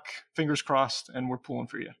 good luck, fingers crossed, and we're pulling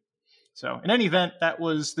for you. So, in any event, that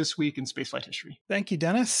was this week in spaceflight history. Thank you,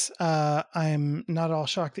 Dennis. I'm not all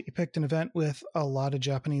shocked that you picked an event with a lot of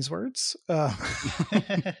Japanese words.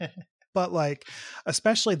 But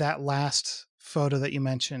especially that last photo that you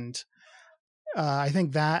mentioned, I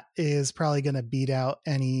think that is probably going to beat out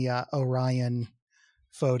any Orion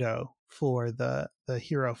photo for the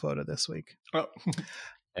hero photo this week. Oh.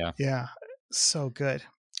 Yeah. So good.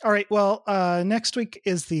 All right. Well, next week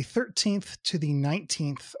is the 13th to the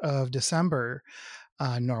 19th of December.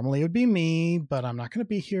 Normally it would be me, but I'm not going to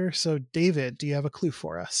be here. So David, do you have a clue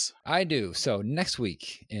for us? I do. So next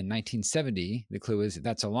week in 1970, the clue is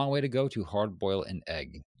that's a long way to go to hard boil an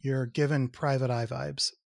egg. You're given Private Eye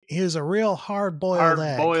vibes. He is a real hard-boiled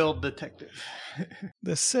egg. Hard-boiled detective.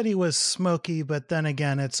 The city was smoky, but then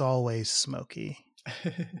again, it's always smoky.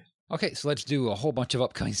 Okay, so let's do a whole bunch of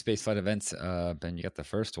upcoming spaceflight events. Ben, you got the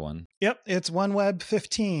first one. Yep, it's OneWeb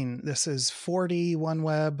 15. This is 40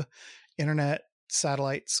 OneWeb internet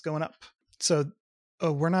satellites going up. So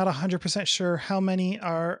we're not 100% sure how many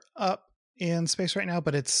are up in space right now,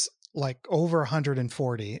 but it's over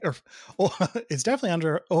 140, or it's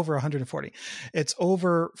definitely over 140. It's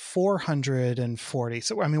over 440.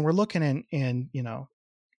 So, I mean, we're looking in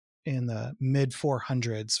the mid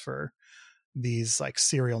 400s for these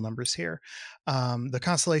serial numbers here. The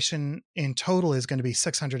constellation in total is going to be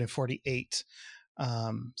 648,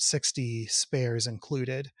 60 spares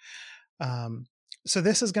included. So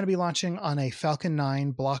this is going to be launching on a Falcon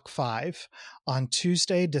 9 Block 5 on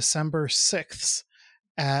Tuesday, December 6th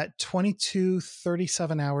at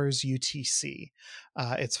 22:37 hours UTC.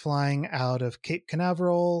 It's flying out of Cape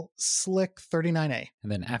Canaveral Slick 39A.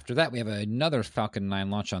 And then after that, we have another Falcon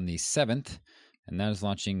 9 launch on the 7th. And that is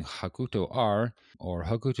launching Hakuto R, or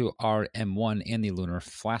Hakuto R M1, and the Lunar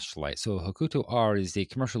Flashlight. So Hakuto R is a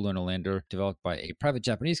commercial lunar lander developed by a private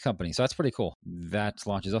Japanese company. So that's pretty cool. That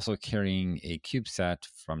launch is also carrying a CubeSat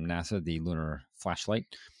from NASA, the Lunar Flashlight,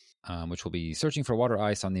 which will be searching for water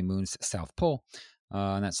ice on the moon's south pole.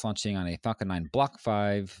 And that's launching on a Falcon 9 Block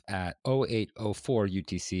 5 at 0804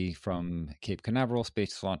 UTC from Cape Canaveral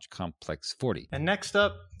Space Launch Complex 40. And next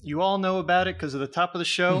up, you all know about it because of the top of the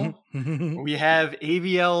show. We have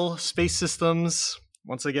AVL Space Systems.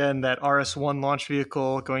 Once again, that RS-1 launch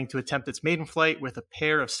vehicle going to attempt its maiden flight with a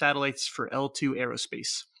pair of satellites for L2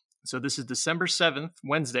 Aerospace. So this is December 7th,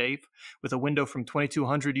 Wednesday, with a window from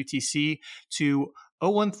 2200 UTC to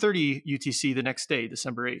 0130 UTC the next day,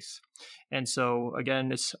 December 8th. And so,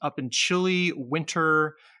 again, it's up in chilly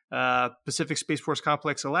winter Pacific Space Force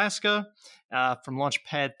Complex, Alaska, from Launch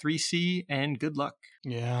Pad 3C, and good luck.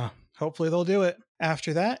 Yeah, hopefully they'll do it.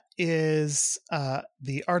 After that is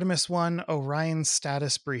the Artemis 1 Orion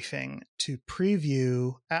status briefing to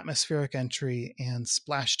preview atmospheric entry and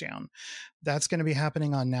splashdown. That's going to be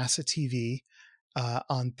happening on NASA TV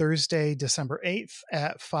on Thursday, December 8th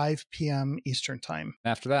at 5 p.m. Eastern Time.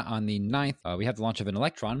 After that, on the 9th, we have the launch of an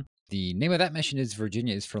Electron. The name of that mission is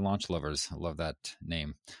Virginia is for Launch Lovers. I love that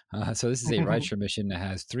name. So this is a rideshare mission that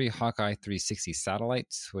has 3 Hawkeye 360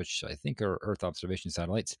 satellites, which I think are Earth observation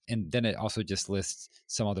satellites. And then it also just lists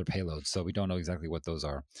some other payloads. So we don't know exactly what those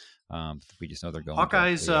are. We just know they're going.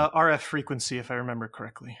 Hawkeye's RF frequency, if I remember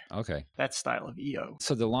correctly. Okay. That style of EO.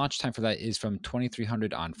 So the launch time for that is from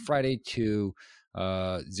 2300 on Friday to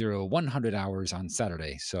 0100 hours on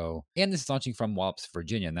Saturday. So, and this is launching from Wallops,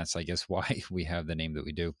 Virginia, and that's, I guess, why we have the name that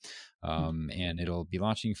we do. And it'll be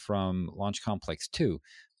launching from Launch Complex 2.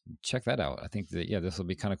 Check that out. I think that, this will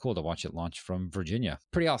be kind of cool to watch it launch from Virginia.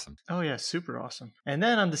 Pretty awesome. Oh, yeah, super awesome. And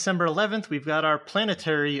then on December 11th, we've got our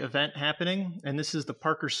planetary event happening, and this is the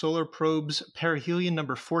Parker Solar Probe's perihelion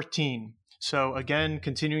number 14. So again,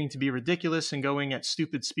 continuing to be ridiculous and going at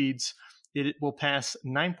stupid speeds. it will pass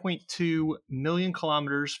 9.2 million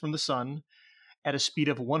kilometers from the sun at a speed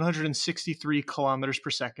of 163 kilometers per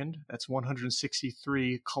second. That's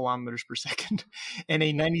 163 kilometers per second in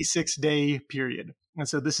a 96-day period. And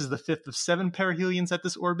so this is the fifth of 7 perihelions at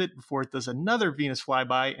this orbit before it does another Venus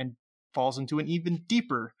flyby and falls into an even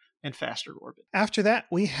deeper and faster orbit. After that,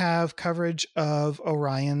 we have coverage of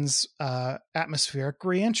Orion's atmospheric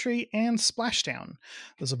reentry and splashdown.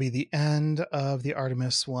 This will be the end of the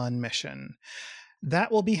Artemis 1 mission.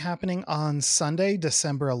 That will be happening on Sunday,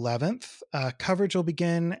 December 11th. Coverage will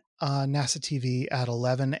begin on NASA TV at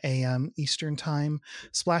 11 a.m. Eastern Time.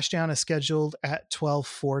 Splashdown is scheduled at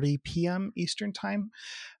 12:40 p.m. Eastern Time.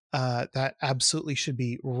 That absolutely should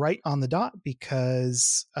be right on the dot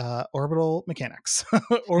because orbital mechanics,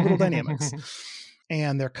 orbital dynamics.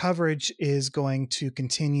 And their coverage is going to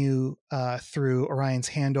continue through Orion's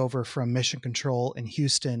handover from Mission Control in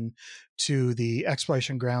Houston to the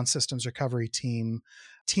Exploration Ground Systems Recovery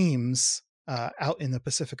teams out in the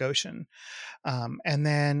Pacific Ocean. And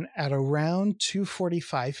then at around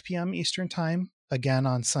 2:45 p.m. Eastern Time, again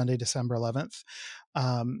on Sunday, December 11th,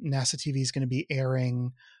 NASA TV is going to be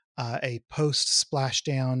airing a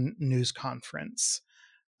post-splashdown news conference,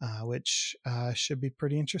 which should be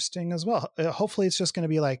pretty interesting as well. Hopefully it's just going to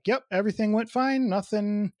be like, yep, everything went fine.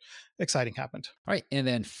 Nothing exciting happened. All right. And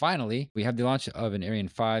then finally, we have the launch of an Ariane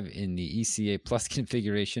 5 in the ECA Plus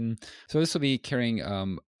configuration. So this will be carrying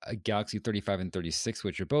a Galaxy 35 and 36,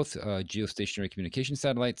 which are both geostationary communication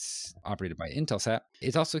satellites operated by Intelsat.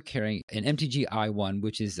 It's also carrying an MTG-I1,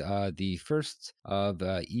 which is the first of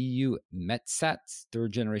EU METSAT's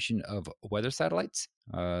third generation of weather satellites.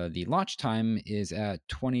 The launch time is at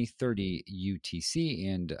 2030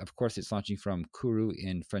 UTC, and of course, it's launching from Kourou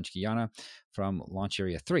in French Guiana from Launch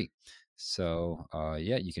Area 3. So,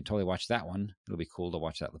 yeah, you can totally watch that one. It'll be cool to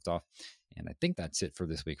watch that lift off. And I think that's it for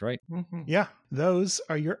this week, right? Mm-hmm. Yeah, those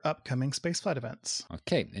are your upcoming spaceflight events.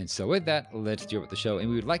 Okay, and so with that, let's do it with the show. And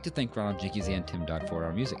we would like to thank Ronald Jenkins and Tim Dodd for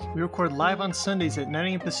our music. We record live on Sundays at 9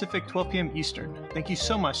 a.m. Pacific, 12 p.m. Eastern. Thank you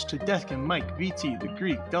so much to Deathkin, Mike, VT, The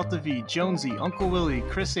Greek, Delta V, Jonesy, Uncle Willie,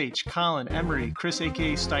 Chris H, Colin, Emery, Chris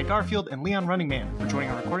aka Sty Garfield, and Leon Running Man for joining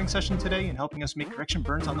our recording session today and helping us make correction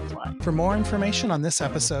burns on the fly. For more information on this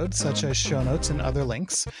episode, such as show notes and other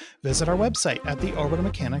links, visit our website at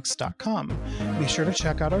theorbitalmechanics.com. Be sure to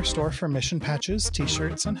check out our store for mission patches,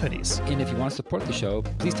 t-shirts, and hoodies. And if you want to support the show,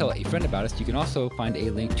 please tell a friend about us. You can also find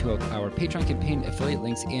a link to our Patreon campaign, affiliate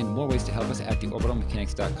links, and more ways to help us at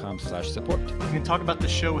theorbitalmechanics.com/support. You can talk about the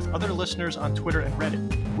show with other listeners on Twitter and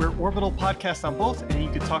Reddit. We're Orbital Podcast on both, and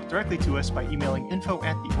you can talk directly to us by emailing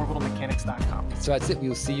info@theorbitalmechanics.com. So that's it. We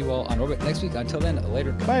will see you all on Orbit next week. Until then,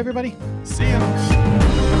 later. Bye, everybody. See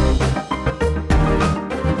ya.